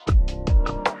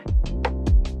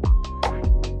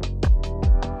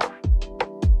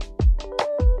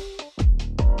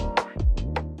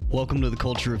Welcome to the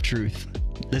Culture of Truth.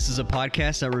 This is a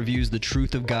podcast that reviews the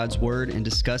truth of God's Word and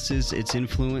discusses its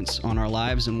influence on our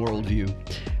lives and worldview.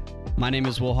 My name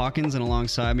is Will Hawkins, and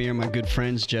alongside me are my good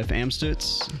friends Jeff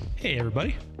Amstutz. Hey,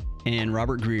 everybody. And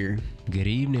Robert Greer. Good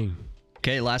evening.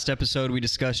 Okay, last episode we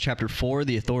discussed chapter 4,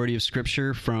 the authority of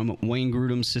Scripture, from Wayne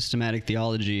Grudem's Systematic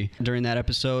Theology. During that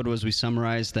episode we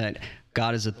summarized that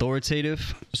God is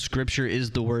authoritative, Scripture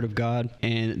is the Word of God,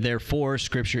 and therefore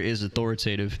Scripture is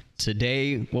authoritative.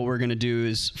 Today, what we're going to do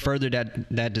is further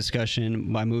that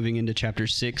discussion by moving into chapter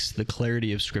 6, the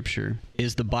clarity of Scripture.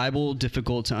 Is the Bible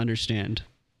difficult to understand?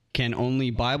 Can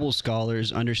only Bible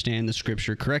scholars understand the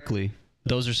Scripture correctly?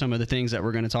 Those are some of the things that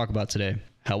we're going to talk about today.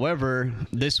 However,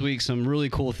 this week, some really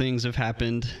cool things have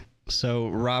happened. So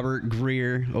Robert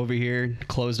Greer over here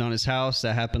closed on his house.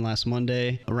 That happened last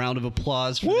Monday. A round of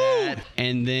applause for that.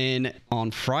 And then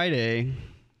on Friday,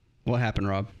 what happened,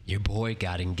 Rob? Your boy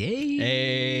got engaged.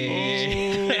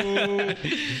 Hey.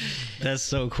 That's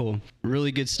so cool.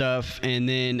 Really good stuff. And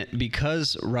then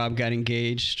because Rob got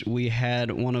engaged, we had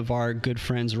one of our good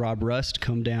friends, Rob Rust,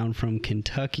 come down from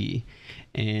Kentucky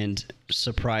and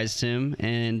surprised him,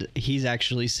 and he's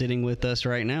actually sitting with us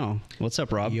right now. What's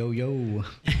up, Rob? Yo.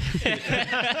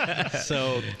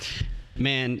 So,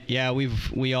 man, yeah,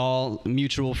 we all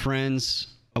mutual friends.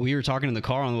 We were talking in the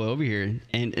car on the way over here,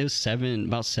 and it was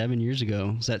about 7 years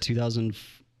ago. Was that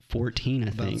 2014, I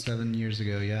think? About 7 years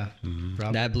ago, yeah.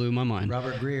 Mm-hmm. That blew my mind.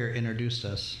 Robert Greer introduced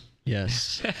us.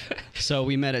 Yes. So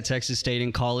we met at Texas State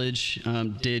in college,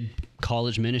 did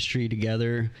college ministry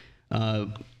together,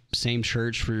 same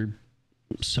church for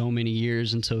so many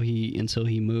years until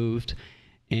he moved,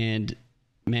 and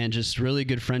man, just really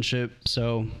good friendship.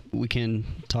 So we can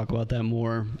talk about that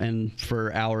more and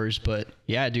for hours, but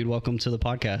yeah, dude, welcome to the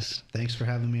podcast. Thanks for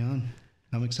having me on.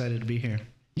 I'm excited to be here.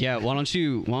 Yeah, why don't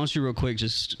you real quick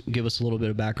just give us a little bit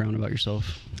of background about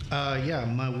yourself? Yeah,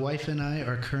 my wife and I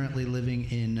are currently living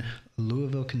in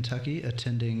Louisville, Kentucky,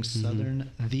 attending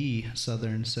the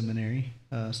Southern Seminary,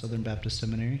 Southern Baptist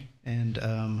Seminary, and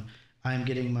I'm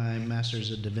getting my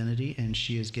master's in divinity, and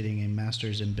she is getting a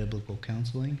master's in biblical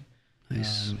counseling.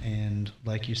 Nice. And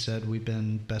like you said, we've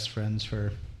been best friends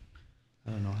for,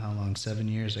 I don't know how long, 7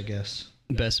 years, I guess.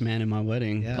 Best man in my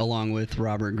wedding, along with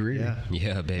Robert Greer.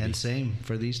 Yeah, baby. And same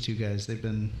for these two guys. They've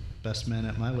been best men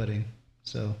at my wedding.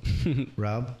 So,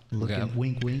 Rob,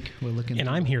 wink, wink. We're looking. And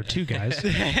I'm here too, guys.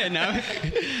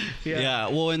 Yeah.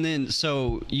 Well, and then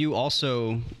so you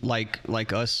also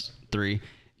like us three.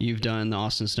 You've done the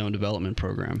Austin Stone Development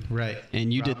Program, right?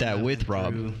 And you did that with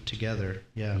Rob together.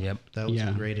 Yeah. Yep. That was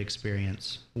a great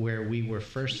experience where we were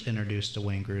first introduced to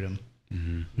Wayne Grudem.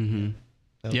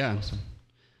 That was awesome.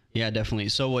 Yeah, definitely.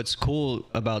 So what's cool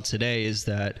about today is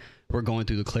that we're going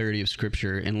through the clarity of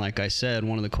Scripture. And like I said,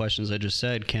 one of the questions I just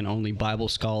said, can only Bible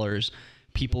scholars,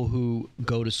 people who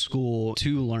go to school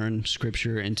to learn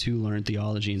Scripture and to learn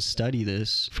theology and study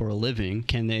this for a living,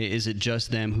 is it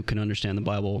just them who can understand the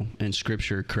Bible and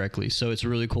Scripture correctly? So it's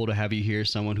really cool to have you here,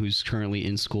 someone who's currently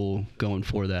in school going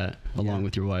for that along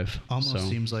with your wife. Almost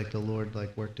seems like the Lord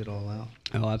worked it all out.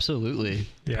 Oh, absolutely.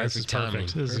 Yeah, this is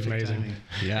perfect. This is amazing. Timing.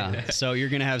 Yeah. So you're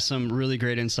going to have some really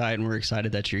great insight, and we're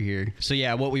excited that you're here. So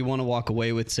yeah, what we want to walk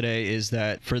away with today is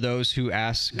that for those who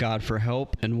ask God for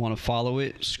help and want to follow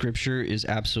it, Scripture is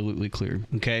absolutely clear.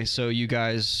 Okay, so you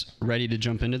guys ready to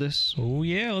jump into this? Oh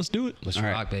yeah, let's do it. Let's All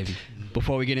rock, right. baby.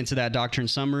 Before we get into that doctrine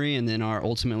summary and then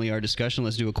ultimately our discussion,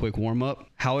 let's do a quick warm-up.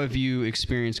 How have you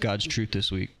experienced God's truth this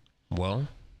week? Well,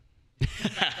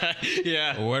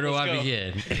 Yeah. where do I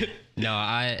begin? No,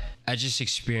 I just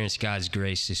experienced God's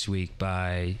grace this week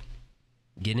by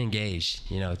getting engaged,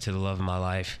 to the love of my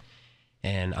life.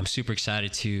 And I'm super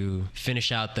excited to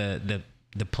finish out the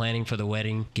planning for the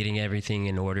wedding, getting everything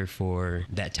in order for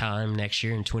that time next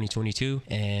year in 2022,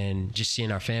 and just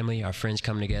seeing our family, our friends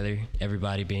come together,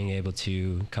 everybody being able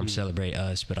to come celebrate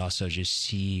us, but also just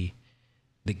see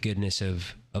the goodness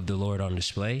of the Lord on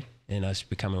display and us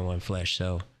becoming one flesh.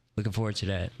 So looking forward to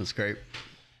that. That's great.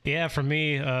 Yeah, for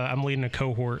me, I'm leading a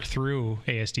cohort through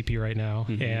ASDP right now.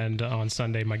 And on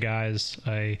Sunday,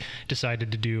 I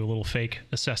decided to do a little fake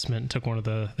assessment, took one of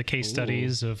the case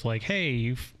studies of hey,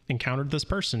 you've encountered this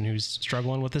person who's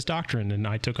struggling with this doctrine. And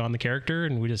I took on the character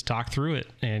and we just talked through it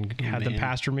and had them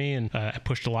pastor me, and I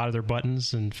pushed a lot of their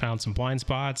buttons and found some blind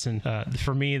spots. And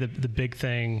for me, the big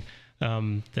thing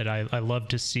that I love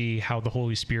to see how the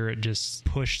Holy Spirit just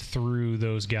pushed through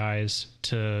those guys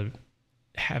to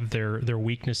have their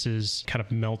weaknesses kind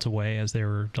of melt away as they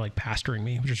were like pastoring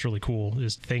me, which is really cool.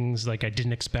 Is things like I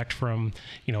didn't expect from,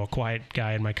 a quiet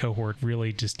guy in my cohort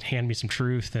really just hand me some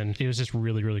truth. And it was just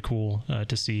really, really cool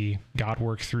to see God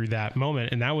work through that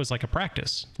moment. And that was like a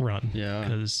practice run. Yeah.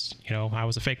 Because, I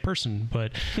was a fake person,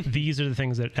 but these are the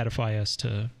things that edify us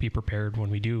to be prepared when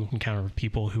we do encounter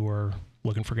people who are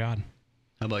looking for God.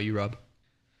 How about you, Rob?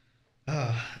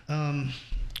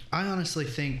 I honestly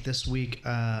think this week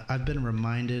I've been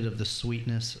reminded of the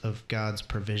sweetness of God's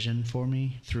provision for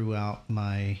me throughout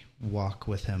my walk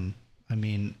with him. I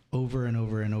mean, over and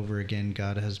over and over again,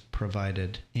 God has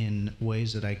provided in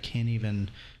ways that I can't even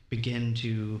begin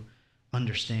to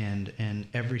understand. And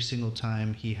every single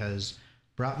time he has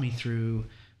brought me through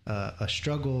a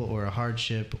struggle or a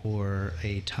hardship or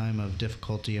a time of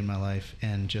difficulty in my life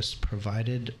and just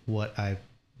provided what I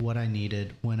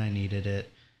needed when I needed it.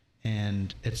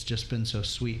 And it's just been so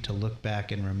sweet to look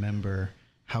back and remember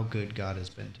how good God has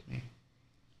been to me.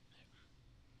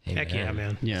 Amen. Heck yeah,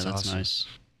 man. Yeah, that's awesome. nice.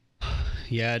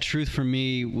 Yeah, truth for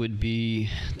me would be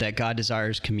that God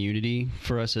desires community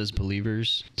for us as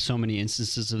believers. So many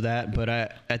instances of that. But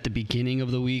at the beginning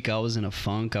of the week, I was in a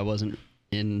funk. I wasn't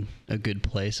in a good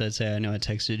place, I'd say. I know I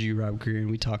texted you, Rob Greer, and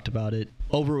we talked about it.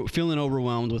 Feeling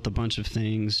overwhelmed with a bunch of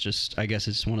things. Just, I guess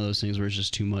it's one of those things where it's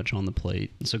just too much on the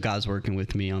plate. So God's working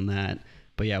with me on that.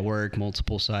 But yeah, work,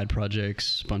 multiple side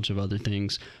projects, a bunch of other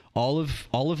things. All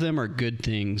of them are good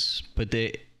things, but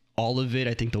all of it,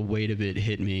 I think the weight of it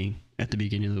hit me at the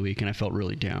beginning of the week, and I felt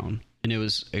really down. And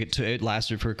it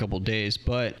lasted for a couple of days.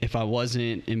 But if I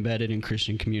wasn't embedded in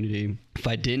Christian community, if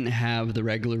I didn't have the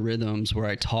regular rhythms where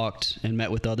I talked and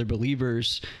met with other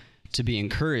believers to be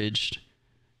encouraged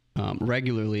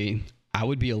regularly, I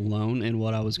would be alone in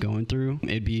what I was going through.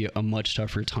 It'd be a much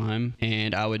tougher time,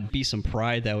 and I would be some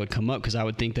pride that would come up because I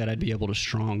would think that I'd be able to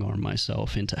strong arm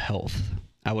myself into health.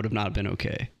 I would have not been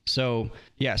okay. So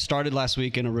yeah, started last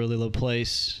week in a really low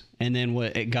place. And then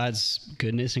God's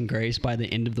goodness and grace, by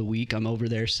the end of the week, I'm over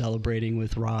there celebrating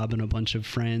with Rob and a bunch of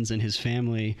friends and his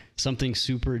family, something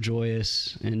super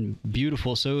joyous and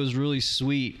beautiful. So it was really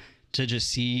sweet to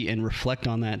just see and reflect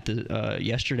on that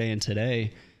yesterday and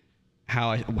today,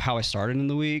 how I started in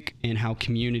the week and how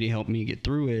community helped me get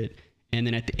through it. And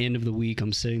then at the end of the week,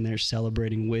 I'm sitting there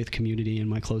celebrating with community and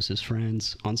my closest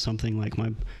friends on something like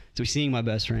seeing my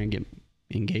best friend get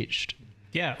engaged.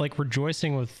 Yeah, like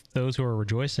rejoicing with those who are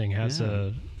rejoicing has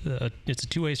it's a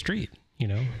two-way street,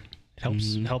 It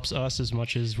helps us as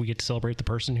much as we get to celebrate the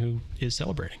person who is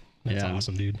celebrating. That's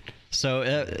awesome, dude. So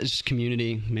it's just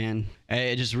community, man.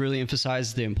 It just really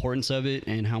emphasized the importance of it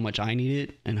and how much I need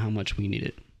it and how much we need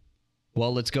it.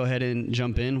 Well, let's go ahead and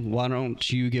jump in. Why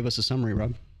don't you give us a summary,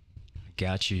 Rob?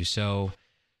 Got you. So,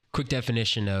 quick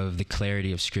definition of the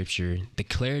clarity of Scripture. The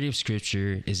clarity of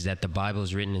Scripture is that the Bible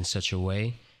is written in such a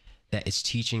way that its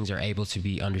teachings are able to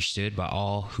be understood by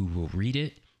all who will read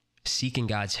it, seeking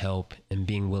God's help and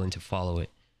being willing to follow it.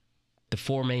 The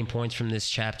 4 main points from this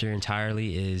chapter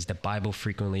entirely is the Bible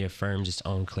frequently affirms its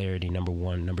own clarity, number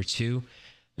 1. Number 2,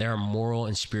 there are moral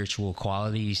and spiritual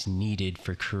qualities needed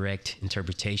for correct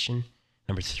interpretation.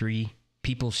 Number 3,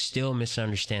 people still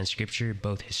misunderstand Scripture,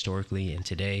 both historically and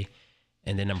today.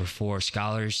 And then number 4,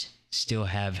 scholars still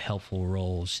have helpful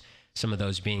roles. Some of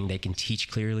those being they can teach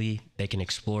clearly, they can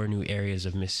explore new areas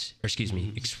of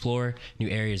explore new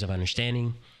areas of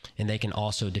understanding, and they can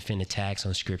also defend attacks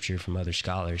on Scripture from other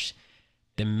scholars.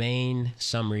 The main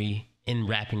summary in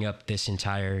wrapping up this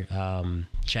entire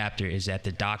chapter is that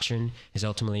the doctrine is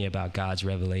ultimately about God's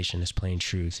revelation as plain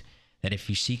truth, that if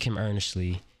you seek him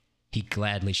earnestly, he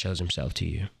gladly shows himself to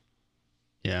you.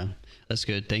 Yeah, that's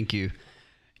good. Thank you.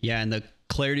 Yeah, and the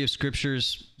clarity of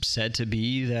Scripture's said to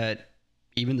be that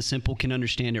even the simple can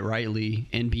understand it rightly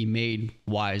and be made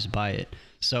wise by it.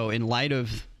 So in light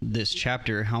of this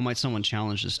chapter, how might someone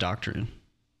challenge this doctrine?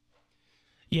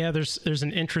 Yeah, there's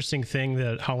an interesting thing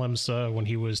that Halem saw when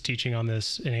he was teaching on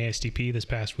this in ASDP this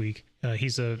past week.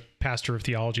 He's a pastor of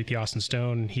theology at the Austin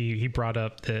Stone. He brought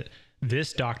up that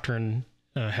this doctrine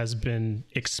has been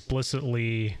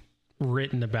explicitly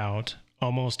written about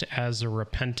almost as a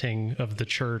repenting of the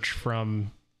church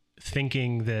from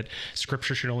thinking that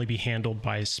Scripture should only be handled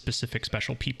by specific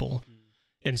special people.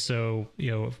 And so,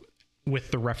 with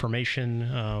the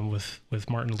Reformation, with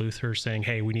Martin Luther saying,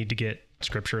 hey, we need to get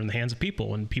Scripture in the hands of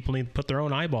people, and people need to put their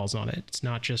own eyeballs on it. It's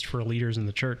not just for leaders in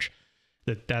the church.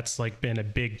 That's like been a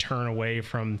big turn away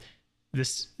from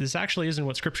this. This actually isn't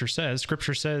what Scripture says.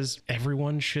 Scripture says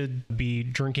everyone should be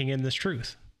drinking in this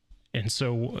truth. And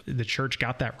so the church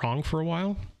got that wrong for a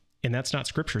while, and that's not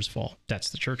Scripture's fault. That's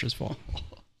the church's fault.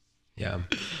 Yeah.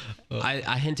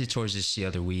 I hinted towards this the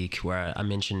other week where I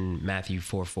mentioned Matthew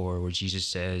 4:4, where Jesus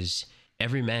says,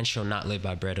 every man shall not live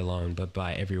by bread alone, but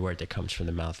by every word that comes from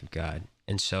the mouth of God.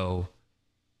 And so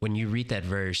when you read that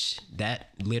verse, that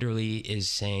literally is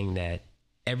saying that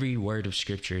every word of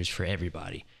scripture is for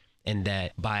everybody. And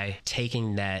that by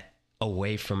taking that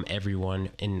away from everyone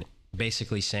and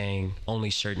basically saying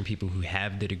only certain people who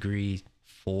have the degree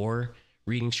for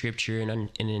reading scripture and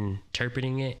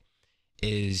interpreting it,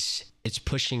 it's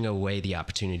pushing away the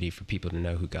opportunity for people to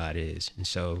know who God is. And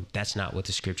so that's not what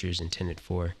the scripture is intended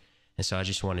for. And so I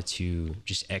just wanted to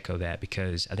just echo that,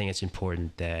 because I think it's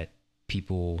important that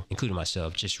people, including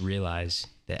myself, just realize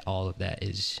that all of that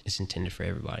is intended for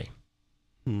everybody.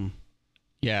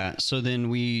 Yeah. So then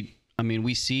we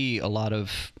see a lot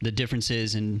of the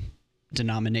differences in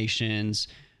denominations,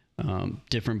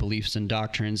 different beliefs and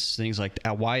doctrines, things like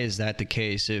that. Why is that the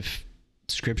case? If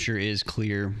scripture is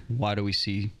clear, why do we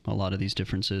see a lot of these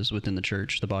differences within the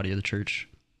church, the body of the church?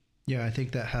 Yeah, I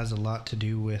think that has a lot to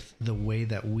do with the way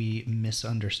that we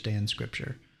misunderstand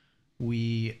scripture.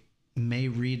 We may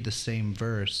read the same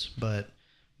verse, but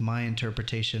my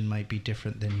interpretation might be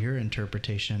different than your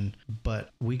interpretation,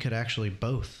 but we could actually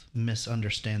both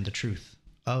misunderstand the truth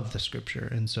of the scripture.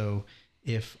 And so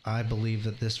if I believe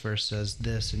that this verse says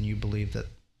this and you believe that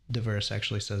the verse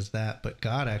actually says that, but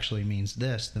God actually means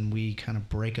this, then we kind of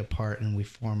break apart and we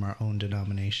form our own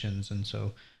denominations. And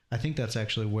so I think that's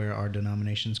actually where our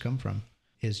denominations come from,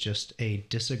 is just a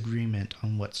disagreement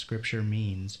on what scripture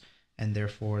means. And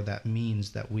therefore that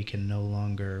means that we can no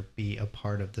longer be a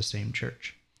part of the same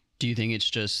church. Do you think it's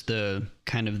just the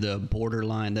kind of the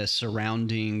borderline, the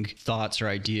surrounding thoughts or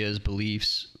ideas,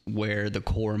 beliefs, where the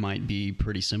core might be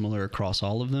pretty similar across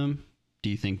all of them?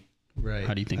 Do you think? Right.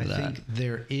 How do you think of that? I think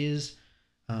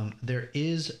there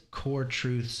is core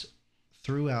truths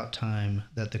throughout time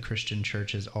that the Christian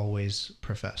church has always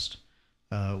professed.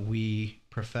 We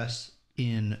profess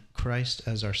in Christ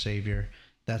as our Savior.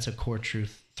 That's a core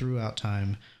truth throughout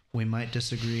time. We might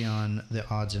disagree on the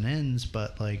odds and ends,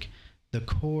 but like the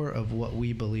core of what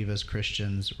we believe as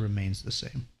Christians remains the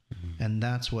same. Mm-hmm. And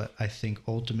that's what I think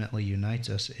ultimately unites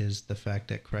us, is the fact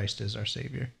that Christ is our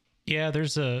Savior. Yeah,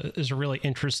 there's a really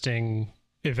interesting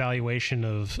evaluation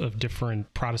of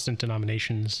different Protestant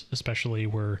denominations, especially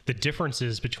where the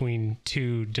differences between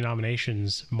two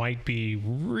denominations might be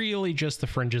really just the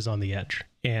fringes on the edge.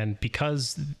 And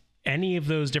because any of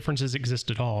those differences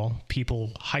exist at all,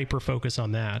 people hyper focus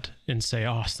on that and say,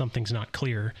 oh, something's not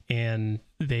clear. And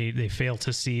they fail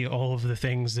to see all of the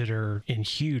things that are in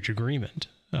huge agreement,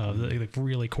 the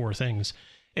really core things.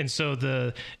 And so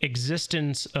the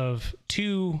existence of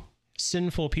two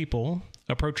sinful people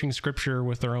approaching scripture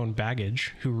with their own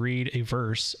baggage, who read a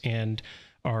verse and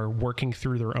are working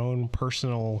through their own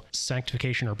personal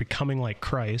sanctification or becoming like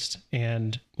Christ,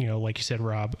 and, you know, like you said,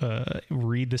 Rob,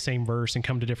 read the same verse and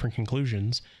come to different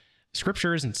conclusions.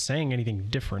 Scripture isn't saying anything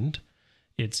different.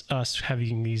 It's us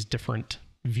having these different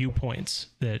viewpoints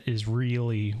that is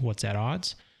really what's at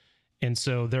odds. And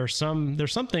so there's some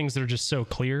things that are just so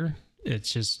clear.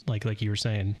 It's just like you were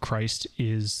saying, Christ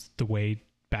is the way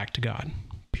back to God,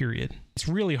 period. It's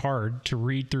really hard to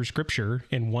read through scripture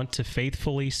and want to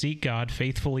faithfully seek God,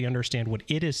 faithfully understand what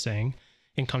it is saying,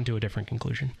 and come to a different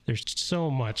conclusion. There's so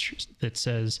much that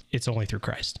says it's only through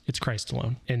Christ. It's Christ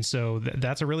alone. And so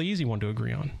that's a really easy one to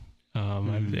agree on.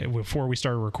 Before we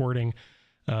started recording,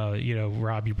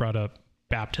 Rob, you brought up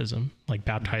baptism, like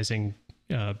baptizing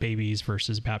babies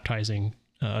versus baptizing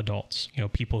adults,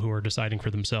 people who are deciding for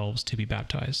themselves to be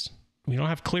baptized. We don't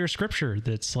have clear scripture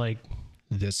that's like,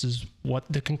 this is what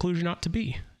the conclusion ought to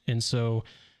be. And so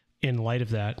in light of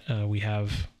that, we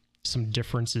have some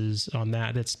differences on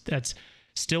that. That's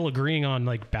still agreeing on,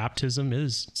 like, baptism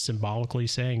is symbolically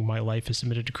saying my life is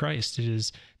submitted to Christ. It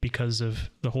is because of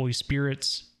the Holy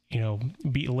Spirit's,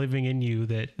 be living in you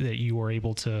that you are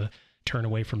able to turn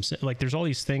away from sin. Like, there's all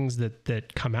these things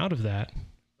that come out of that.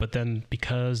 But then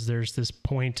because there's this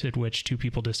point at which two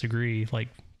people disagree, like,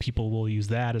 people will use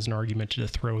that as an argument to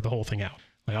throw the whole thing out.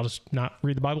 Like, I'll just not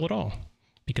read the Bible at all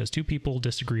because two people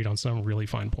disagreed on some really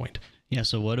fine point. Yeah.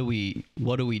 So what do we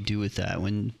do with that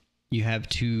when you have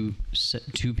two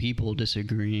people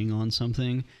disagreeing on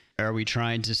something? Are we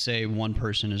trying to say one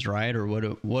person is right, or what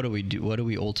do we do? What do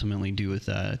we ultimately do with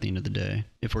that at the end of the day?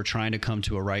 If we're trying to come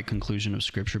to a right conclusion of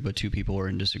scripture, but two people are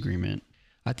in disagreement.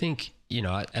 I think,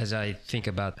 as I think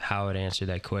about how I'd answer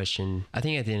that question, I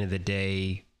think at the end of the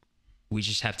day, we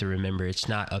just have to remember it's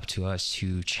not up to us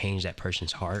to change that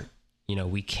person's heart.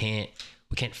 We can't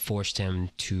force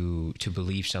them to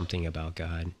believe something about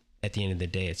God. At the end of the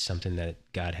day, it's something that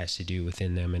God has to do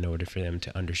within them in order for them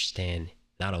to understand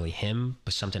not only him,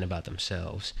 but something about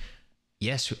themselves.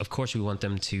 Yes, of course, we want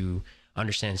them to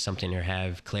understand something or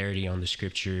have clarity on the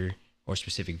scripture or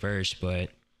specific verse, but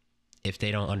if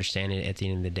they don't understand it at the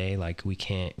end of the day, like we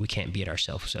can't beat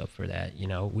ourselves up for that. You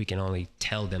know, we can only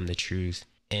tell them the truth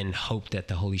and hope that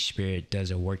the Holy Spirit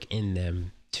does a work in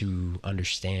them to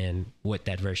understand what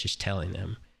that verse is telling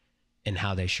them and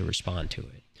how they should respond to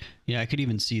it. Yeah, I could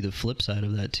even see the flip side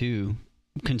of that too.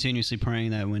 Continuously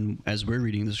praying that as we're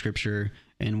reading the scripture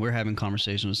and we're having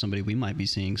conversation with somebody, we might be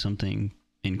seeing something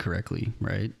incorrectly,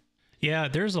 right? Yeah,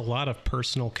 there's a lot of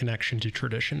personal connection to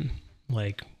tradition.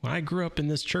 Like, when I grew up in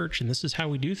this church and this is how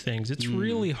we do things, it's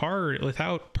really hard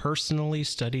without personally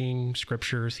studying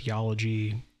scripture,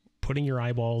 theology, putting your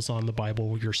eyeballs on the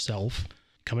Bible yourself,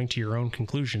 coming to your own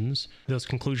conclusions. Those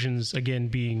conclusions, again,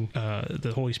 being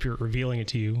the Holy Spirit revealing it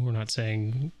to you. We're not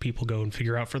saying people go and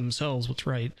figure out for themselves what's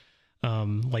right,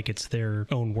 like it's their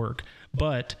own work.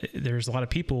 But there's a lot of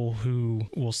people who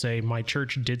will say, my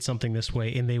church did something this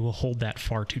way, and they will hold that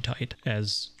far too tight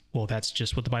as, well, that's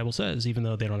just what the Bible says, even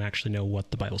though they don't actually know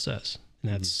what the Bible says.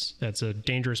 And that's a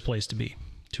dangerous place to be,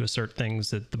 to assert things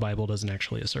that the Bible doesn't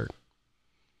actually assert.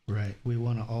 Right. We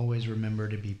want to always remember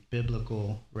to be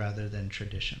biblical rather than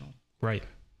traditional. Right.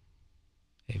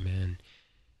 Amen.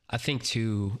 I think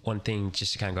too, one thing,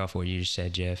 just to kind of go off what you just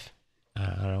said, Jeff,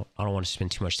 I don't want to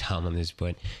spend too much time on this,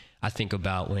 but I think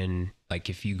about when, like,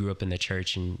 if you grew up in the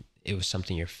church and it was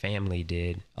something your family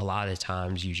did, a lot of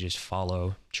times you just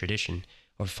follow tradition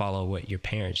or follow what your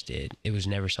parents did. It was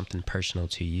never something personal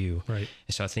to you. Right.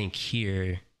 And so I think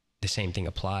here the same thing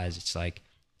applies. It's like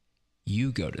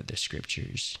you go to the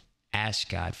scriptures, ask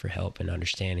God for help and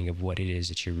understanding of what it is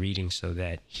that you're reading so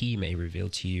that he may reveal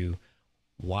to you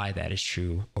why that is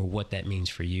true or what that means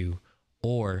for you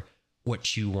or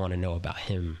what you want to know about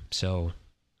him. So,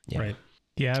 yeah. Right.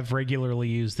 Yeah, I've regularly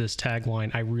used this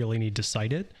tagline. I really need to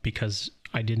cite it because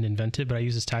I didn't invent it, but I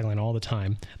use this tagline all the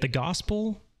time. The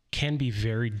gospel can be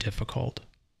very difficult,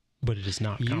 but it is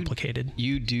not complicated.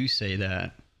 You do say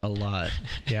that a lot.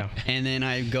 Yeah. And then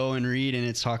I go and read, and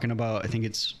it's talking about, I think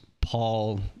it's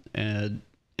Paul, and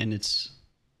it's,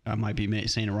 I might be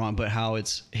saying it wrong, but how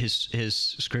it's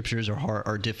his scriptures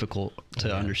are difficult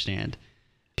to understand.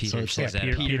 Peter says that.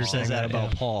 Peter says that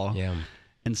about Paul. Yeah.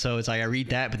 And so it's like I read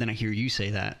that, but then I hear you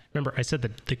say that. Remember, I said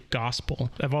the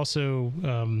gospel. I've also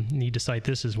need to cite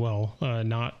this as well,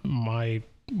 not my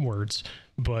words,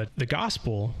 but the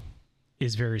gospel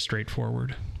is very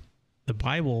straightforward. The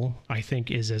Bible, I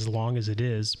think, is as long as it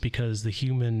is because the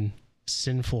human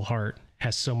sinful heart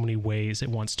has so many ways it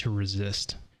wants to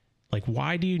resist. Like,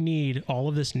 why do you need all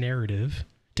of this narrative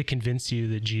to convince you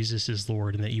that Jesus is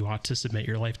Lord and that you ought to submit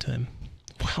your life to him?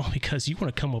 Well, because you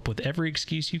want to come up with every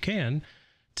excuse you can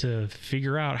to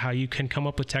figure out how you can come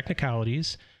up with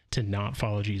technicalities to not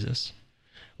follow Jesus.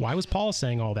 Why was Paul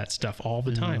saying all that stuff all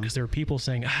the time? Because there were people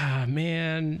saying,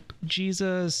 man,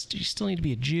 Jesus, do you still need to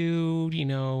be a Jew? You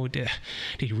know, did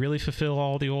he really fulfill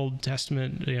all the Old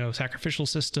Testament, sacrificial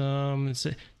system? It's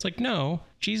like, no,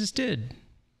 Jesus did.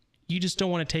 You just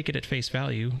don't want to take it at face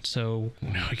value. So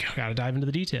you got to dive into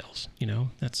the details.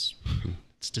 It's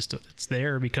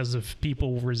there because of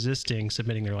people resisting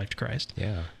submitting their life to Christ.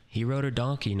 Yeah. He rode a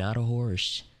donkey, not a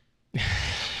horse.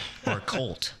 Or a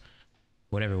colt.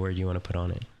 Whatever word you want to put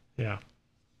on it. Yeah.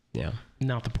 Yeah.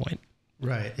 Not the point.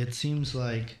 Right. It seems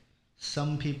like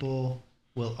some people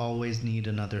will always need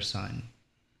another sign.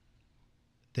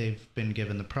 They've been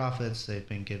given the prophets. They've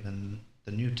been given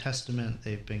the New Testament.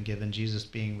 They've been given Jesus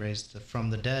being raised from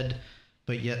the dead.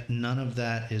 But yet none of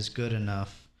that is good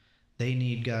enough. They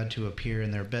need God to appear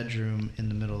in their bedroom in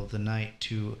the middle of the night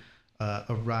to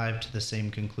arrive to the same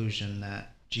conclusion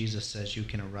that Jesus says you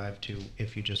can arrive to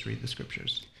if you just read the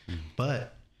scriptures.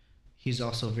 But he's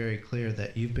also very clear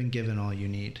that you've been given all you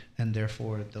need, and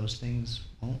therefore those things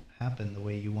won't happen the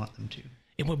way you want them to.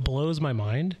 And what blows my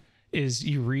mind is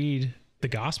you read the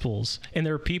Gospels, and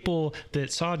there are people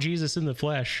that saw Jesus in the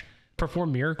flesh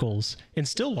perform miracles and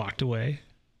still walked away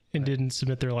and didn't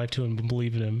submit their life to him and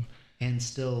believe in him. And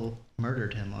still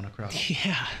murdered him on a cross.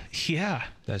 Yeah.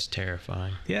 That's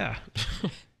terrifying. Yeah.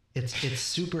 It's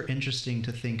super interesting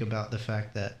to think about the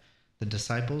fact that the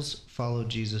disciples followed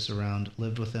Jesus around,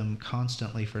 lived with him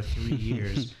constantly for 3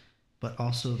 years, but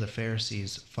also the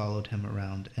Pharisees followed him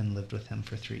around and lived with him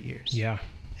for 3 years. Yeah.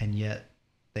 And yet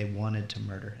they wanted to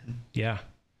murder him. Yeah.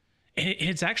 And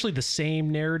it's actually the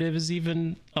same narrative as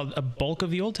even a bulk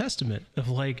of the Old Testament of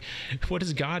like, what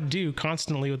does God do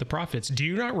constantly with the prophets? Do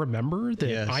you not remember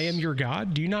that I am your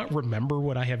God? Do you not remember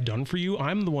what I have done for you?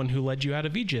 I'm the one who led you out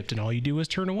of Egypt, and all you do is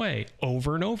turn away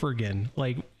over and over again.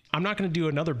 Like, I'm not going to do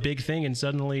another big thing and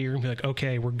suddenly you're going to be like,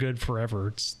 okay, we're good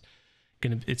forever.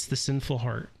 it's the sinful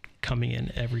heart coming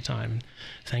in every time.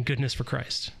 Thank goodness for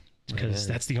Christ, because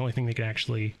that's the only thing that can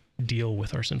actually deal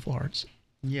with our sinful hearts.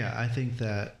 Yeah, I think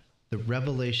that the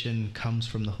revelation comes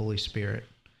from the Holy Spirit.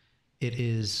 It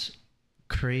is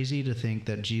crazy to think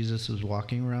that Jesus was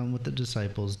walking around with the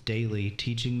disciples daily,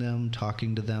 teaching them,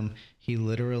 talking to them. He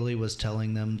literally was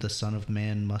telling them the Son of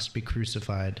Man must be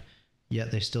crucified,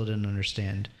 yet they still didn't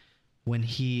understand. When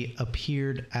he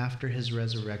appeared after his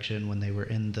resurrection, when they were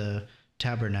in the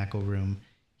tabernacle room,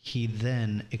 he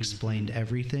then explained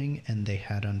everything and they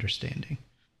had understanding.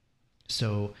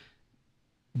 So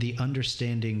the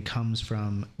understanding comes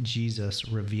from Jesus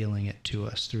revealing it to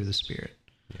us through the Spirit.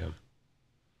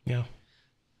 Yeah.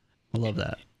 I love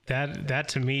that. That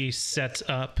to me sets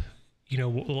up,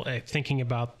 thinking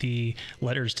about the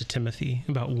letters to Timothy,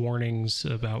 about warnings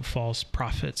about false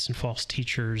prophets and false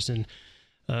teachers, and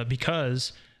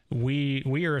because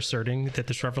we are asserting that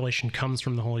this revelation comes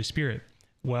from the Holy Spirit.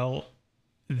 Well,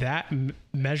 that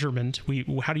measurement,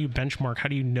 how do you benchmark? How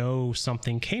do you know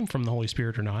something came from the Holy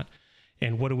Spirit or not?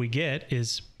 And what do we get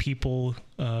is people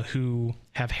who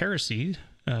have heresy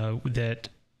that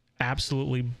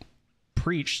absolutely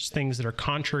preach things that are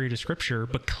contrary to Scripture,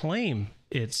 but claim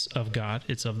it's of God,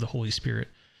 it's of the Holy Spirit.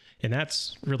 And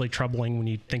that's really troubling when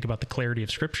you think about the clarity of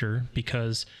Scripture,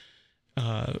 because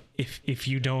if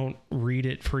you don't read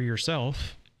it for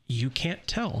yourself, you can't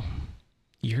tell.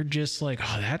 You're just like,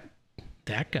 oh,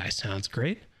 that guy sounds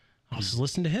great. I'll just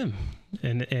listen to him.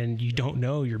 And you don't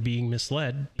know you're being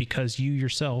misled because you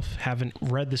yourself haven't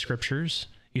read the Scriptures.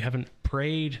 You haven't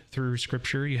prayed through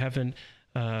Scripture. You haven't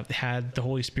had the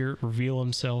Holy Spirit reveal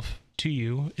himself to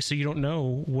you. So you don't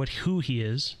know who he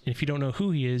is. And if you don't know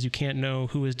who he is, you can't know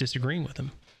who is disagreeing with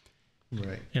him.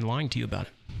 Right. And lying to you about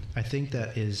it. I think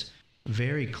that is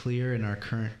very clear in our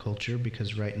current culture,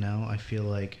 because right now I feel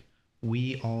like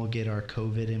we all get our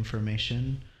COVID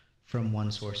information from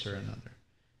one source or another.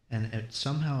 And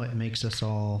somehow it makes us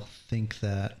all think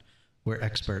that we're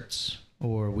experts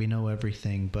or we know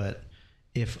everything. But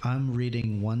if I'm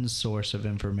reading one source of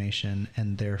information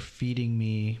and they're feeding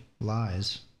me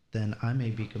lies, then I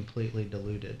may be completely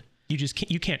deluded.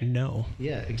 You can't know.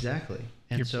 Yeah, exactly.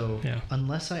 And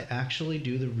unless I actually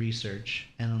do the research,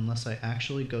 and unless I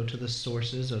actually go to the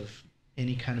sources of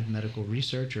any kind of medical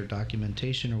research or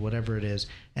documentation or whatever it is,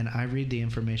 and I read the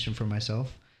information for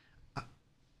myself,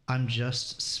 I'm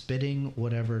just spitting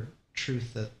whatever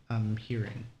truth that I'm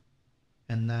hearing.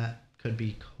 And that could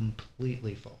be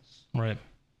completely false. Right.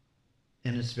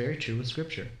 And it's very true with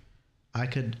Scripture. I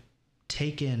could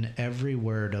take in every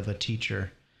word of a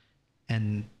teacher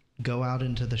and go out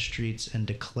into the streets and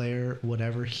declare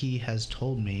whatever he has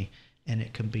told me, and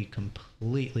it could be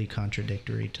completely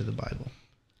contradictory to the Bible.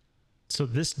 So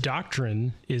this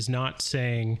doctrine is not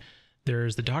saying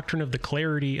there's the doctrine of the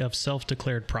clarity of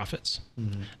self-declared prophets.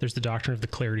 Mm-hmm. There's the doctrine of the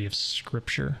clarity of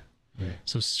Scripture. Right.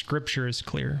 So Scripture is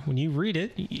clear. When you read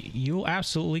it, you'll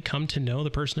absolutely come to know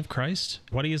the person of Christ,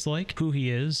 what he is like, who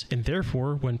he is, and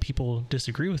therefore, when people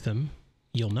disagree with him,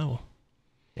 you'll know.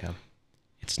 Yeah.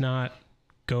 It's not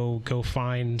go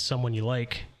find someone you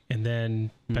like and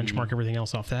then benchmark everything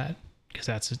else off that, because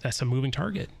that's a moving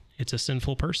target. It's a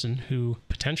sinful person who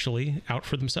potentially out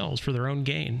for themselves, for their own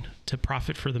gain, to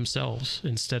profit for themselves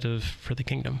instead of for the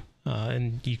kingdom.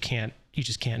 And you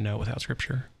just can't know without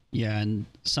Scripture. Yeah, and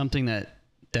something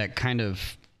that kind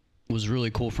of was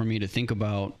really cool for me to think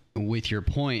about with your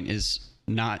point is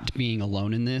not being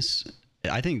alone in this.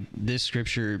 I think this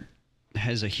Scripture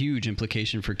has a huge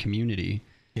implication for community.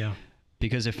 Yeah.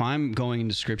 Because if I'm going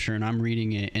into Scripture and I'm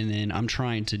reading it and then I'm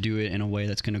trying to do it in a way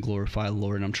that's going to glorify the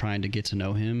Lord, and I'm trying to get to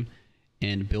know him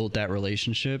and build that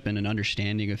relationship and an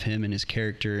understanding of him and his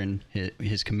character and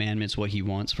his commandments, what he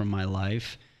wants from my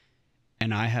life,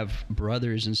 and I have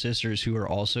brothers and sisters who are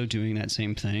also doing that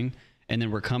same thing, and then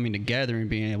we're coming together and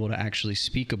being able to actually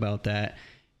speak about that,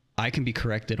 I can be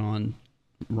corrected on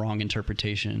wrong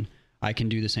interpretation. I can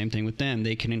do the same thing with them.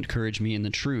 They can encourage me in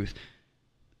the truth.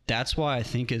 That's why I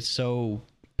think it's so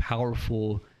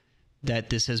powerful that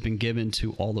this has been given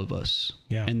to all of us.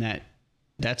 Yeah. And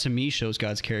that to me shows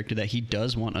God's character, that he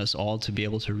does want us all to be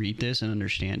able to read this and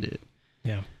understand it.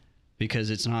 Yeah.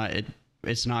 Because it's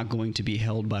not going to be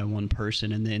held by one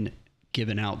person and then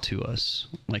given out to us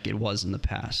like it was in the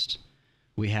past.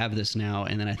 We have this now,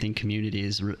 and then I think community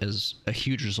is a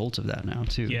huge result of that now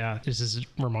too. Yeah, this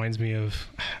reminds me of,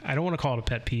 I don't want to call it a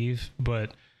pet peeve,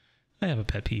 but I have a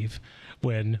pet peeve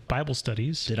when Bible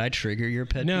studies. Did I trigger your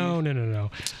pet peeve? No.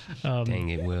 Dang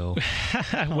it, Will.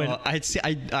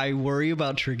 I worry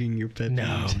about triggering your pet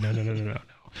peeves.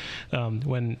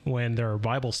 No. When there are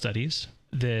Bible studies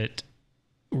that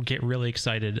get really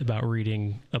excited about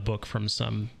reading a book from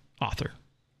some author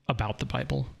about the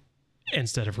Bible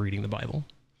instead of reading the Bible.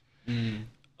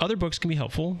 Other books can be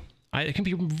helpful. It can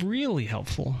be really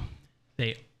helpful.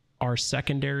 They are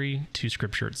secondary to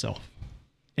Scripture itself.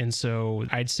 And so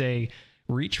I'd say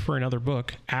reach for another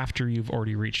book after you've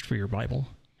already reached for your Bible.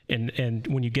 And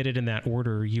when you get it in that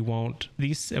order, you won't...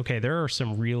 there are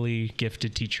some really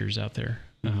gifted teachers out there.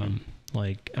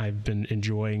 Like I've been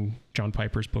enjoying John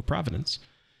Piper's book, Providence.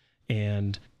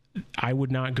 And I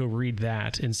would not go read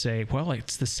that and say, well,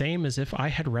 it's the same as if I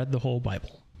had read the whole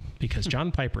Bible because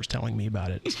John Piper's telling me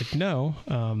about it. It's like, no,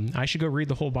 I should go read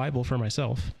the whole Bible for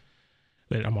myself.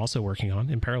 That I'm also working on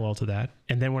in parallel to that.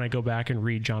 And then when I go back and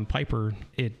read John Piper,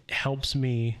 it helps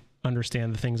me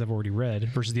understand the things I've already read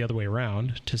versus the other way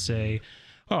around to say,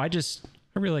 oh, I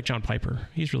really like John Piper.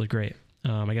 He's really great.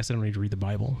 I guess I don't need to read the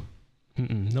Bible.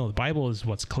 No, the Bible is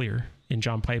what's clear. And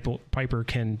John Piper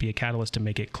can be a catalyst to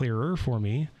make it clearer for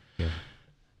me,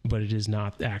 but it is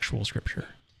not actual Scripture.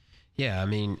 Yeah, I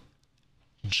mean,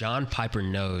 John Piper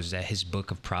knows that his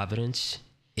book of Providence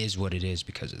is what it is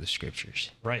because of the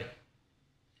Scriptures. Right.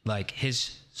 Like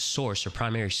his source or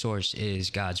primary source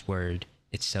is God's word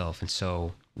itself. And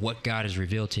so what God has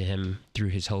revealed to him through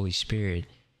his Holy Spirit,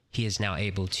 he is now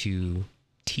able to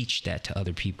teach that to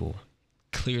other people,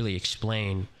 clearly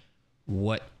explain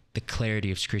what the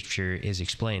clarity of Scripture is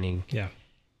explaining. Yeah.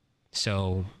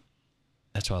 So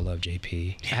that's why I love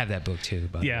JP. I have that book too.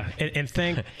 And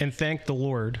thank the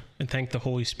Lord and thank the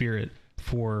Holy Spirit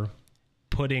for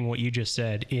putting what you just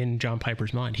said in John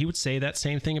Piper's mind. He would say that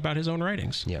same thing about his own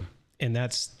writings. Yeah. And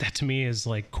that to me is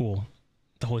like cool.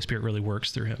 The Holy Spirit really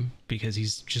works through him because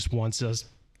he's just wants us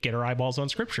get our eyeballs on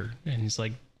Scripture. And he's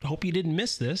like, I hope you didn't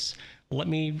miss this. Let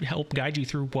me help guide you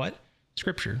through what?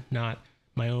 Scripture, not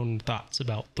my own thoughts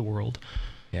about the world.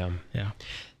 Yeah. Yeah.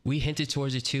 We hinted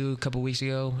towards it too a couple weeks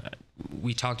ago.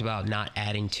 We talked about not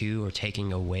adding to or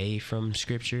taking away from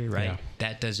Scripture, right? Yeah.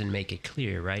 That doesn't make it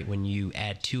clear, right? When you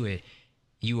add to it,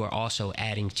 you are also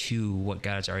adding to what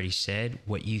God's already said,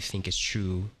 what you think is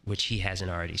true, which he hasn't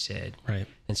already said. Right.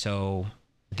 And so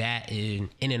that in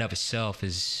and of itself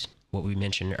is what we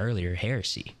mentioned earlier,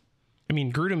 heresy. I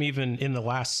mean, Grudem, even in the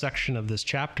last section of this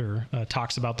chapter,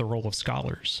 talks about the role of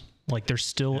scholars. Like there's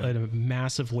still a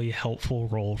massively helpful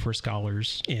role for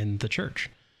scholars in the church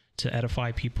to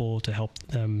edify people, to help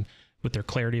them with their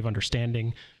clarity of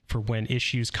understanding for when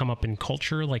issues come up in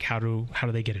culture, like how do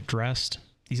they get addressed?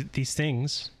 These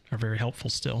things are very helpful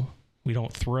still. We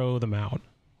don't throw them out.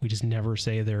 We just never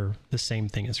say they're the same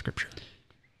thing as Scripture.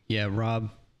 Yeah, Rob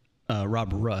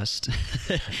Rust,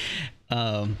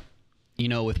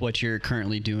 with what you're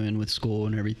currently doing with school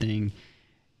and everything,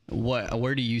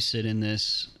 where do you sit in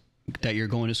this, that you're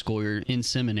going to school, you're in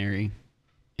seminary,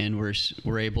 and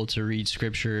we're able to read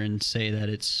Scripture and say that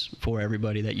it's for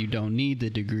everybody, that you don't need the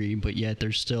degree, but yet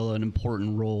there's still an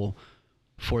important role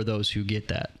for those who get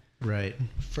that. Right.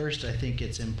 First, I think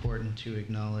it's important to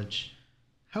acknowledge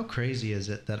how crazy is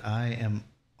it that I am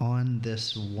on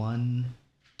this one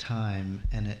time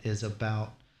and it is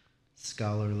about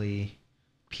scholarly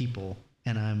people,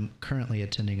 and I'm currently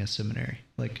attending a seminary.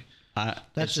 Like,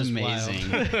 that's just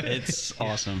amazing. Wild. It's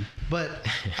awesome. But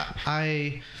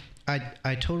I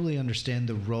totally understand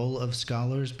the role of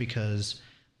scholars because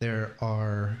there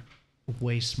are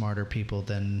way smarter people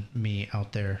than me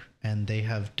out there, and they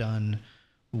have done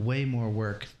way more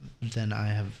work than I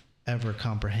have ever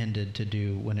comprehended to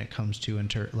do when it comes to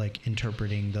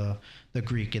interpreting the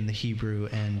Greek and the Hebrew,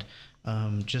 and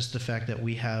just the fact that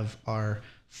we have our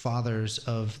fathers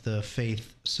of the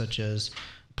faith such as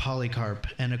Polycarp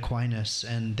and Aquinas,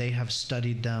 and they have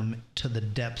studied them to the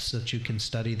depths that you can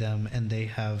study them, and they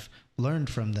have learned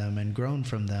from them and grown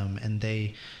from them, and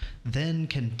they then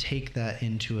can take that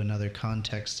into another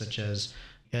context, such as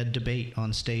a debate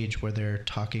on stage where they're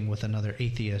talking with another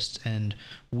atheist, and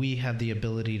we have the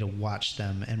ability to watch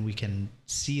them and we can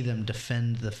see them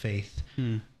defend the faith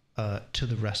to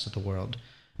the rest of the world.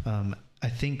 I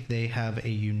think they have a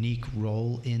unique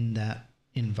role in that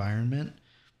environment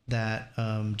that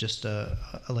just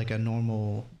like a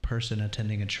normal person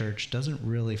attending a church doesn't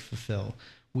really fulfill.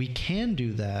 We can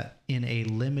do that in a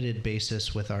limited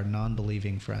basis with our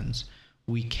non-believing friends.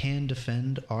 We can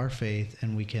defend our faith,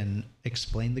 and we can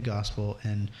explain the gospel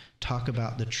and talk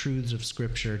about the truths of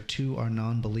Scripture to our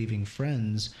non-believing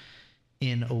friends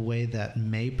in a way that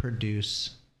may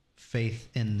produce faith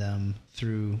in them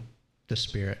through the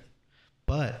Spirit.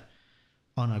 But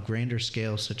on a grander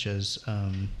scale, such as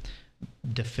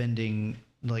defending,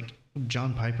 like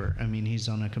John Piper, I mean, he's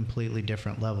on a completely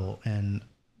different level, and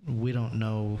we don't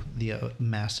know the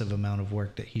massive amount of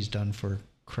work that he's done for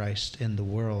Christ in the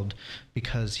world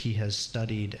because he has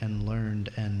studied and learned,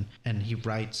 and he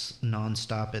writes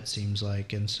nonstop, it seems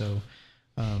like. And so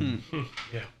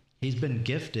he's been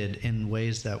gifted in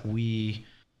ways that we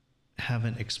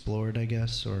haven't explored, I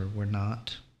guess, or we're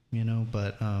not,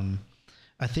 but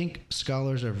I think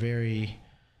scholars are very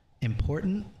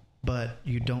important, but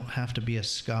you don't have to be a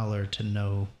scholar to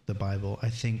know the Bible. I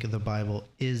think the Bible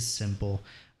is simple.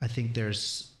 I think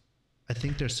there's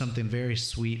something very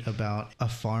sweet about a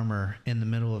farmer in the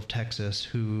middle of Texas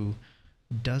who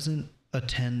doesn't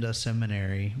attend a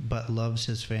seminary but loves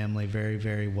his family very,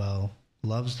 very well,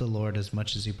 loves the Lord as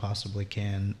much as he possibly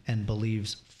can, and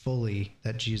believes fully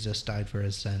that Jesus died for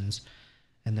his sins.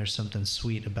 And there's something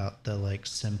sweet about the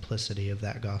simplicity of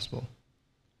that gospel.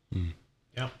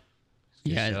 Yeah.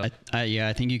 Yeah,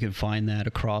 I think you can find that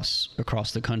across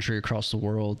the country, across the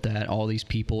world, that all these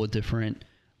people with different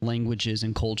languages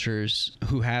and cultures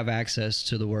who have access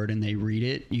to the word and they read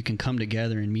it, you can come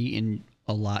together and meet, and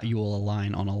you will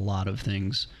align on a lot of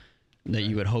things that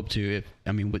you would hope to,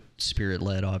 with spirit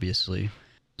led, obviously.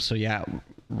 So yeah,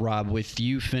 Rob, with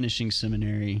you finishing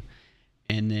seminary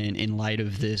and then in light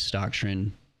of this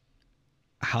doctrine,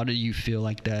 how do you feel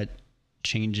like that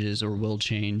changes or will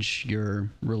change your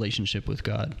relationship with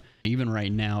God? Even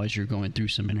right now, as you're going through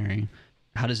seminary,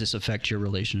 how does this affect your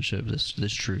relationship,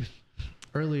 this truth?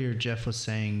 Earlier, Jeff was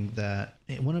saying that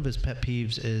one of his pet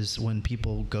peeves is when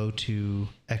people go to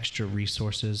extra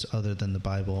resources other than the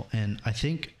Bible. And I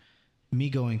think me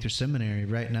going through seminary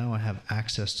right now, I have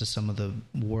access to some of the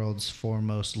world's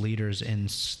foremost leaders in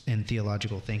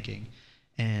theological thinking.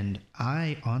 And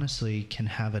I honestly can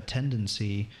have a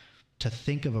tendency to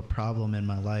think of a problem in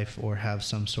my life or have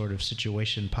some sort of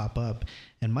situation pop up.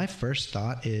 And my first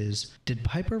thought is, did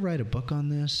Piper write a book on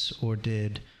this? Or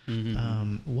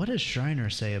what does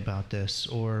Schreiner say about this?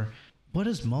 Or what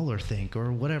does Muller think?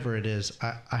 Or whatever it is.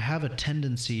 I have a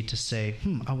tendency to say,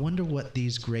 I wonder what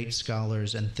these great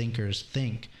scholars and thinkers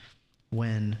think,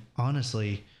 when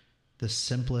honestly, the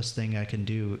simplest thing I can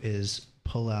do is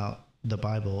pull out the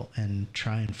Bible and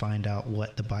try and find out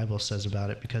what the Bible says about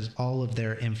it, because all of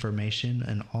their information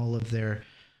and all of their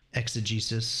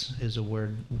exegesis is a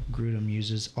word Grudem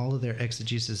uses. All of their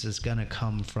exegesis is going to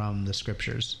come from the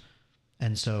scriptures.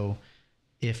 And so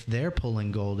if they're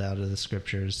pulling gold out of the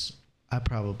scriptures, I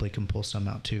probably can pull some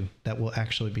out too that will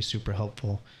actually be super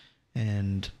helpful.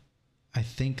 And I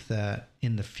think that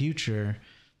in the future,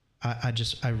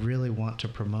 I really want to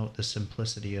promote the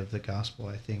simplicity of the gospel.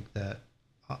 I think that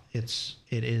it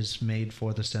is made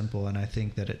for the simple, and I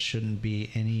think that it shouldn't be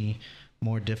any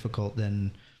more difficult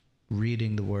than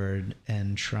reading the word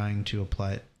and trying to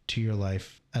apply it to your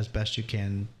life as best you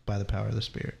can by the power of the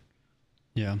Spirit.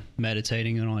 Yeah,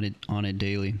 meditating on it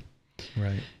daily.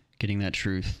 Right. Getting that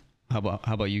truth. How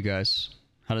about you guys?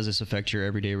 How does this affect your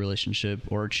everyday relationship,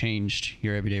 or changed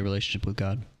your everyday relationship with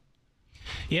God?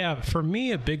 Yeah, for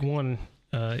me, a big one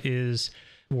is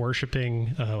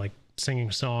worshiping, like singing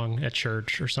a song at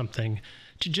church or something,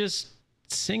 to just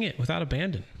sing it without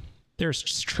abandon. There's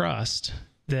trust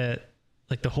that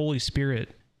the Holy Spirit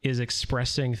is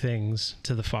expressing things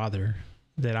to the Father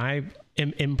that I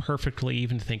am imperfectly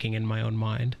even thinking in my own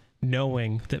mind,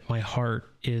 knowing that my heart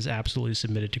is absolutely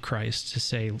submitted to Christ, to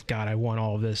say, God, I want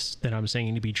all of this that I'm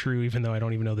singing to be true, even though I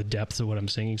don't even know the depths of what I'm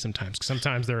singing sometimes. 'Cause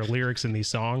sometimes there are lyrics in these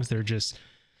songs, they're just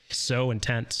so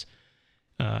intense.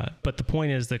 But the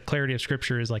point is, the clarity of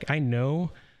Scripture is I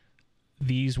know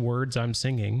these words I'm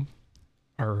singing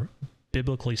are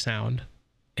biblically sound,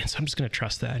 and so I'm just going to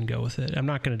trust that and go with it. I'm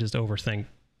not going to just overthink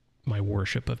my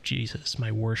worship of Jesus,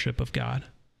 my worship of God.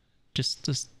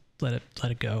 Just let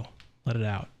it go, let it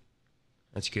out.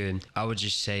 That's good. I would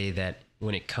just say that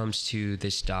when it comes to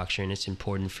this doctrine, it's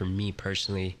important for me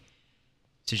personally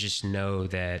to just know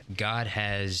that God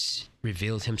has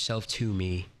revealed himself to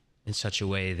me in such a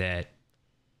way that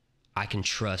I can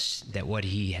trust that what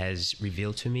he has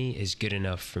revealed to me is good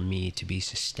enough for me to be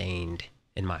sustained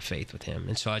in my faith with him.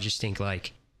 And so I just think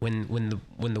when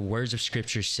the words of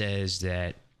Scripture says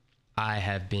that I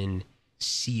have been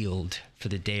sealed for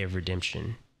the day of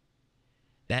redemption,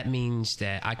 that means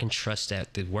that I can trust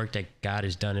that the work that God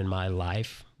has done in my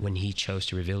life when he chose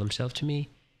to reveal himself to me,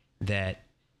 that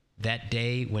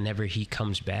day, whenever he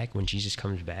comes back, when Jesus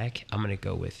comes back, I'm going to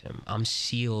go with him. I'm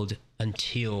sealed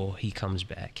until he comes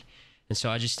back. And so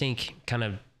I just think, kind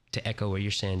of to echo what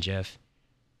you're saying, Jeff,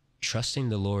 trusting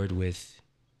the Lord with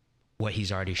what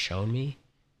he's already shown me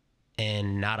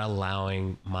and not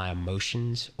allowing my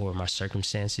emotions or my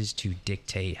circumstances to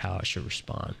dictate how I should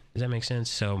respond. Does that make sense?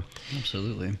 So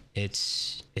absolutely,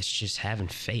 it's just having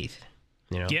faith.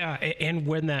 You know? Yeah, and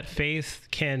when that faith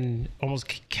can almost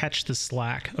catch the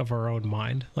slack of our own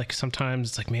mind. Like sometimes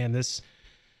it's like, man, this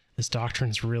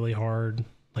doctrine's really hard.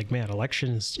 Like, man,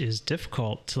 election is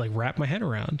difficult to like wrap my head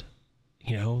around.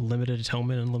 You know, limited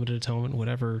atonement, unlimited atonement,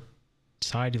 whatever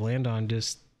side you land on,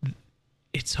 just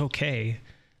it's okay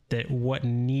that what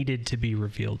needed to be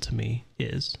revealed to me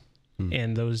is.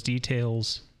 And those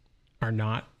details are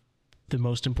not the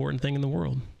most important thing in the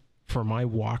world for my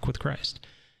walk with Christ.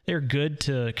 They're good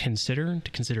to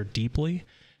consider deeply,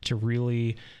 to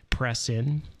really press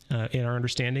in our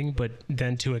understanding, but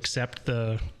then to accept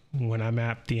when I'm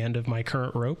at the end of my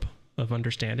current rope of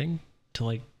understanding, to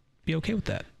like be okay with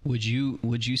that. Would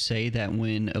you say that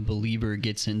when a believer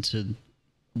gets into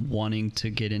wanting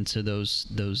to get into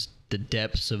the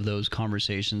depths of those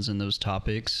conversations and those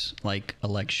topics like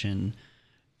election,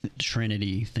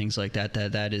 Trinity, things like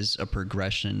that is a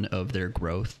progression of their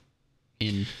growth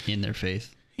in their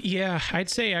faith? Yeah, I'd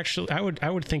say actually I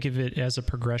would think of it as a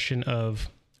progression of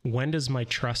when does my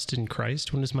trust in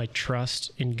Christ, when does my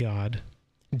trust in God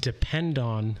depend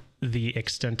on the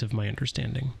extent of my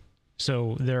understanding.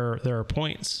 So there are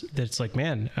points that it's like,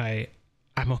 man,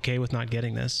 I'm okay with not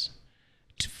getting this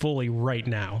fully right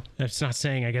now. It's not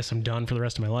saying I guess I'm done for the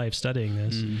rest of my life studying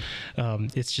this.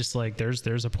 It's just like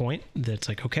there's a point that's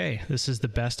like, okay, this is the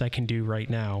best I can do right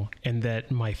now, and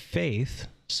that my faith,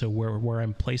 so where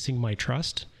I'm placing my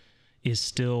trust, is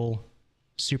still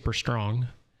super strong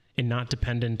and not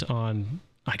dependent on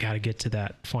I got to get to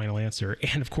that final answer.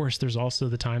 And of course, there's also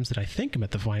the times that I think I'm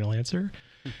at the final answer,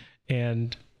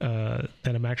 and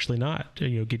then I'm actually not.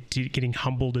 Getting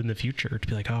humbled in the future to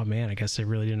be like, oh man, I guess I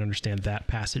really didn't understand that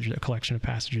passage, that collection of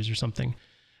passages or something.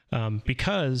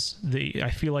 Because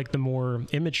I feel like the more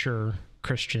immature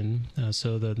Christian,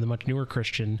 so the much newer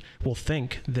Christian, will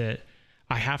think that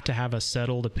I have to have a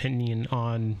settled opinion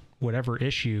on whatever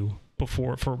issue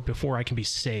before I can be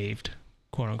saved,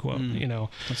 quote unquote.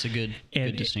 That's a good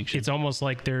distinction. It's almost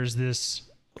like there's this.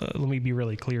 Let me be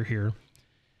really clear here.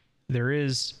 There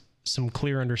is some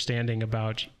clear understanding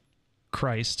about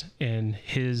Christ and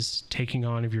his taking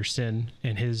on of your sin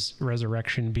and his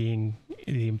resurrection being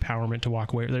the empowerment to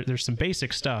walk away. There's some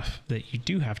basic stuff that you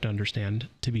do have to understand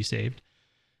to be saved,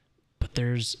 but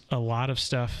there's a lot of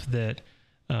stuff that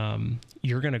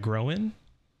you're going to grow in.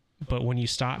 But when you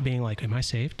stop being like, am I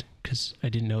saved? Because I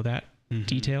didn't know that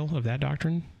detail of that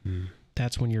doctrine.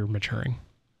 That's when you're maturing.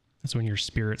 That's when your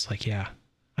spirit's like, yeah,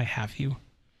 I have you.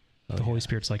 The Holy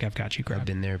Spirit's like, I've got you, grab. I've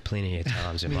been there plenty of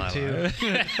times in my life.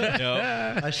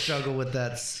 I struggle with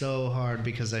that so hard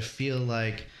because I feel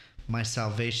like my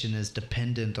salvation is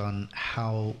dependent on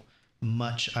how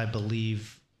much I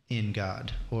believe in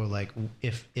God, or like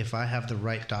if I have the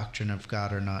right doctrine of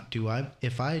God or not.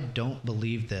 If I don't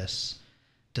believe this,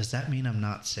 does that mean I'm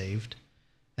not saved?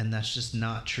 And that's just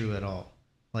not true at all.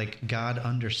 Like, God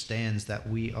understands that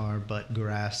we are but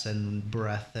grass and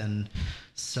breath and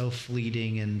so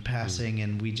fleeting and passing,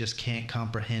 and we just can't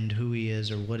comprehend who he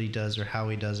is or what he does or how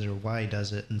he does it or why he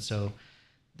does it. And so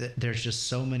there's just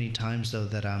so many times, though,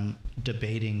 that I'm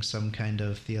debating some kind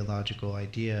of theological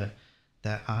idea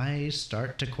that I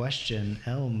start to question,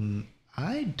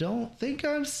 I don't think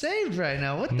I'm saved right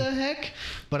now. What the heck?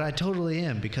 But I totally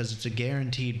am, because it's a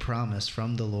guaranteed promise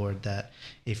from the Lord that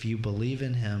if you believe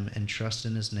in him and trust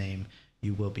in his name,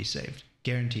 you will be saved.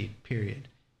 Guaranteed, period.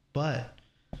 But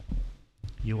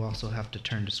you also have to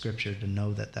turn to Scripture to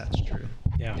know that that's true.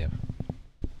 Yeah.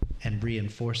 And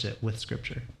reinforce it with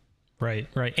Scripture. Right.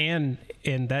 And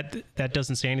that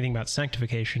doesn't say anything about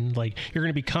sanctification. Like, you're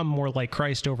going to become more like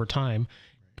Christ over time.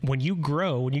 When you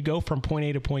grow, when you go from point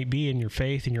A to point B in your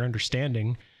faith and your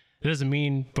understanding, it doesn't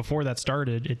mean before that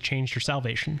started, it changed your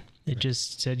salvation. It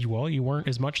just said, well, you weren't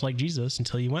as much like Jesus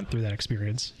until you went through that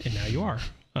experience, and now you are.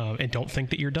 And don't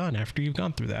think that you're done after you've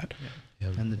gone through that. Yeah.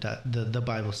 And the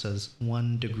Bible says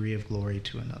one degree of glory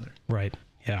to another. Right.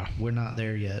 Yeah. We're not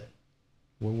there yet.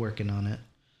 We're working on it,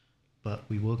 but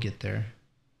we will get there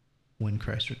when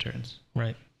Christ returns.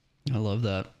 Right. I love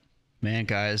that. Man,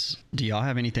 guys, do y'all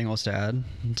have anything else to add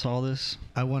to all this?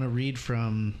 I want to read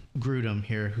from Grudem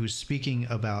here, who's speaking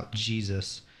about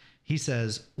Jesus. He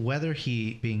says, whether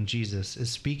he, being Jesus,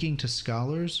 is speaking to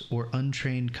scholars or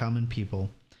untrained common people,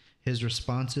 his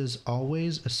responses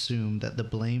always assume that the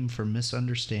blame for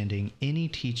misunderstanding any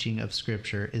teaching of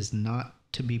Scripture is not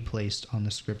to be placed on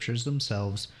the Scriptures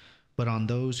themselves, but on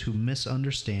those who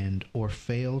misunderstand or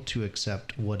fail to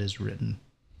accept what is written.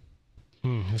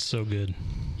 That's so good.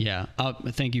 Yeah.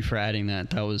 Thank you for adding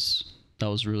that. That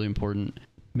was really important,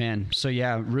 man. So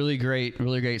yeah, really great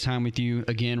time with you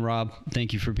again, Rob.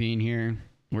 Thank you for being here.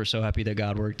 We're so happy that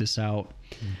God worked this out.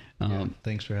 Yeah,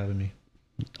 thanks for having me.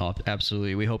 Oh,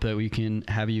 absolutely. We hope that we can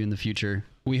have you in the future.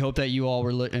 We hope that you all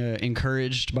were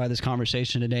encouraged by this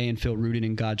conversation today and feel rooted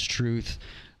in God's truth.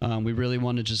 We really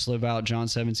want to just live out John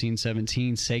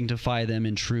 17:17, sanctify them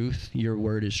in truth. Your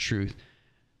word is truth.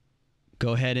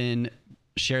 Go ahead and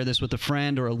share this with a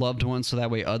friend or a loved one so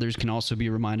that way others can also be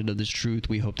reminded of this truth.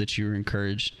 We hope that you are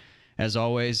encouraged. As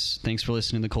always, thanks for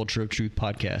listening to the Culture of Truth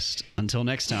podcast. Until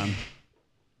next time.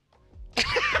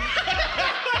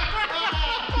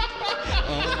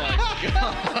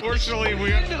 Fortunately,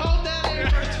 we Hold that in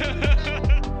for 2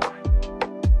 minutes.